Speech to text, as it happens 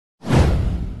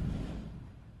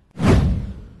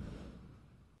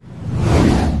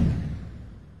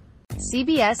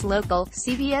CBS Local,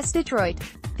 CBS Detroit.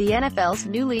 The NFL's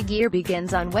new league year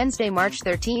begins on Wednesday, March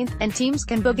 13th, and teams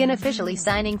can begin officially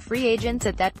signing free agents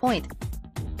at that point.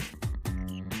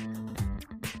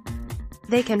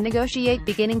 They can negotiate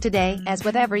beginning today. As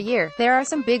with every year, there are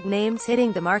some big names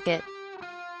hitting the market.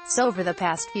 So over the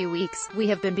past few weeks, we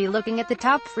have been looking at the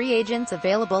top free agents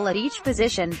available at each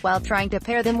position, while trying to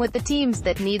pair them with the teams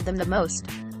that need them the most.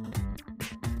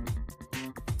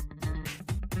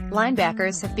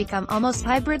 Linebackers have become almost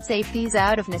hybrid safeties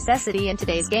out of necessity in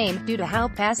today's game, due to how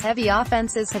pass-heavy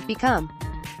offenses have become.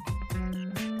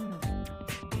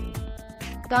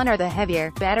 Gone are the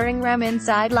heavier, battering ram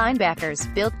inside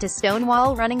linebackers, built to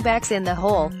stonewall running backs in the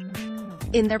hole.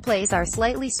 In their place are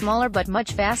slightly smaller but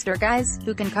much faster guys,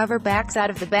 who can cover backs out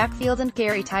of the backfield and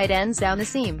carry tight ends down the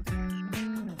seam.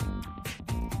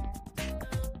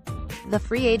 The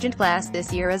free agent class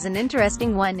this year is an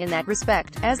interesting one in that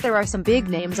respect, as there are some big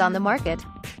names on the market.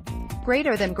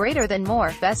 Greater than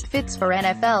more, best fits for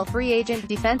NFL free agent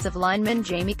defensive lineman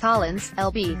Jamie Collins,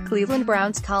 LB. Cleveland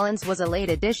Browns. Collins was a late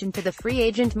addition to the free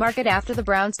agent market after the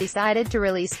Browns decided to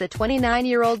release the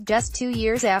 29-year-old just 2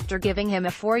 years after giving him a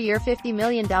 4-year $50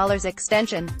 million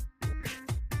extension.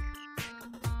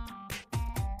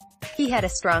 He had a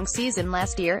strong season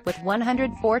last year, with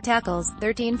 104 tackles,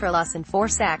 13 for loss and 4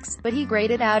 sacks, but he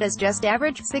graded out as just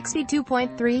average,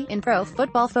 62.3, in Pro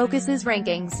Football Focus's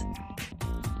rankings.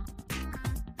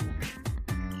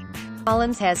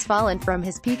 Collins has fallen from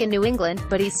his peak in New England,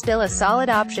 but he's still a solid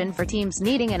option for teams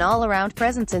needing an all-around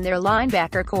presence in their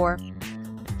linebacker core.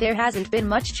 There hasn't been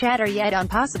much chatter yet on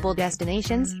possible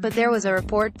destinations, but there was a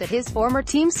report that his former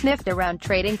team sniffed around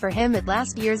trading for him at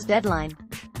last year's deadline.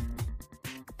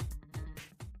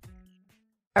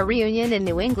 A reunion in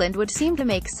New England would seem to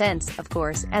make sense, of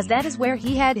course, as that is where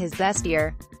he had his best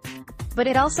year. But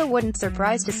it also wouldn't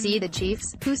surprise to see the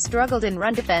Chiefs, who struggled in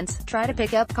run defense, try to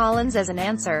pick up Collins as an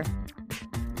answer.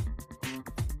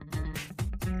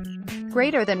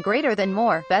 Greater than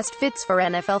more, best fits for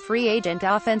NFL free agent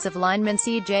offensive lineman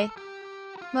C.J.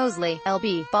 Mosley,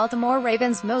 LB. Baltimore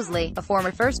Ravens. Mosley, a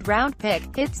former first-round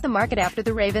pick, hits the market after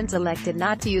the Ravens elected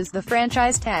not to use the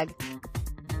franchise tag.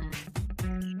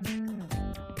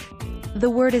 The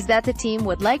word is that the team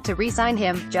would like to re-sign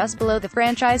him, just below the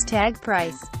franchise tag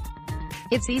price.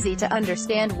 It's easy to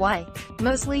understand why.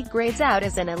 Mosley grades out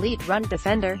as an elite run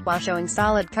defender, while showing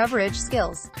solid coverage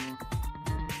skills.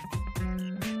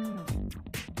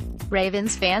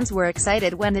 Ravens fans were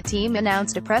excited when the team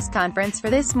announced a press conference for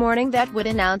this morning that would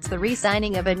announce the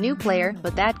re-signing of a new player,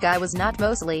 but that guy was not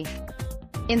Mosley.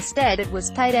 Instead it was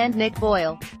tight end Nick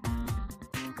Boyle.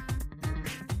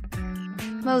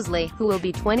 Mosley, who will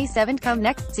be 27 come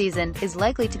next season, is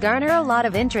likely to garner a lot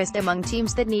of interest among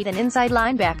teams that need an inside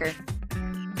linebacker.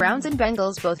 Browns and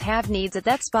Bengals both have needs at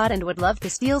that spot and would love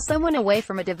to steal someone away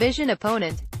from a division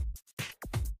opponent.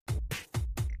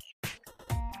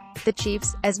 The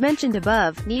Chiefs, as mentioned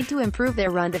above, need to improve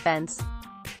their run defense.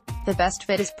 The best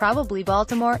fit is probably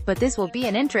Baltimore, but this will be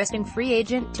an interesting free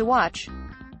agent to watch.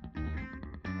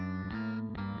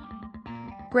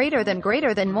 Greater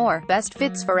than more, best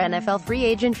fits for NFL free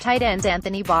agent tight ends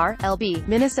Anthony Barr, LB.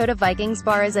 Minnesota Vikings.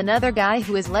 Barr is another guy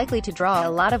who is likely to draw a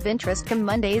lot of interest come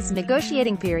Monday's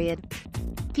negotiating period.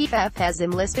 PFF has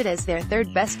him listed as their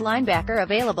third best linebacker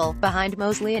available, behind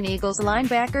Mosley and Eagles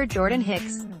linebacker Jordan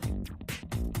Hicks.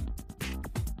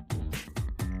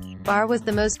 Barr was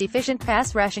the most efficient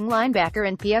pass-rushing linebacker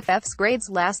in PFF's grades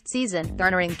last season,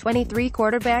 garnering 23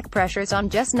 quarterback pressures on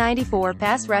just 94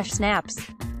 pass-rush snaps.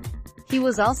 He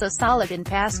was also solid in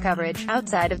pass coverage,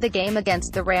 outside of the game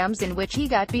against the Rams in which he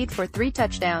got beat for 3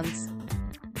 touchdowns.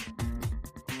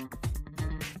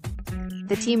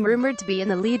 The team rumored to be in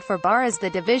the lead for Barr is the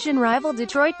division rival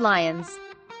Detroit Lions.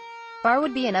 Barr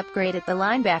would be an upgrade at the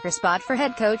linebacker spot for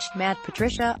head coach Matt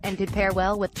Patricia, and could pair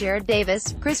well with Jared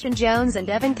Davis, Christian Jones and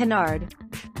Evan Kennard.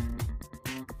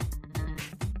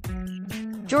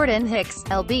 Jordan Hicks,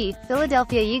 LB.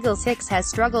 Philadelphia Eagles. Hicks has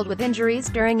struggled with injuries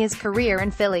during his career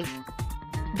in Philly.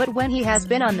 But when he has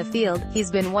been on the field, he's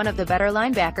been one of the better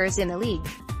linebackers in the league.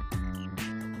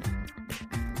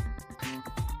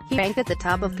 He ranked at the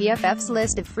top of PFF's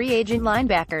list of free agent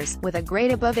linebackers, with a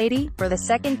grade above 80, for the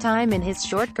second time in his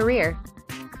short career.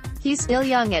 He's still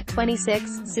young at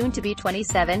 26, soon to be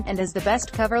 27, and is the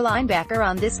best cover linebacker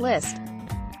on this list.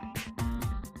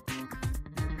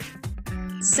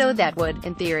 So that would,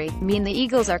 in theory, mean the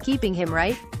Eagles are keeping him,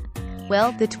 right?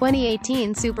 Well, the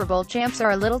 2018 Super Bowl champs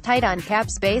are a little tight on cap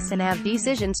space and have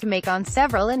decisions to make on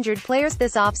several injured players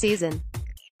this offseason.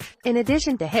 In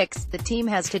addition to Hicks, the team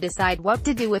has to decide what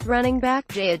to do with running back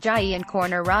Jay Ajayi and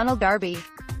corner Ronald Darby.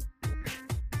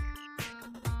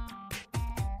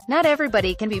 Not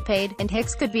everybody can be paid, and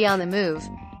Hicks could be on the move.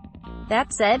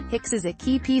 That said, Hicks is a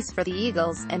key piece for the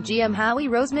Eagles, and GM Howie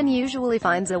Roseman usually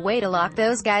finds a way to lock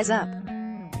those guys up.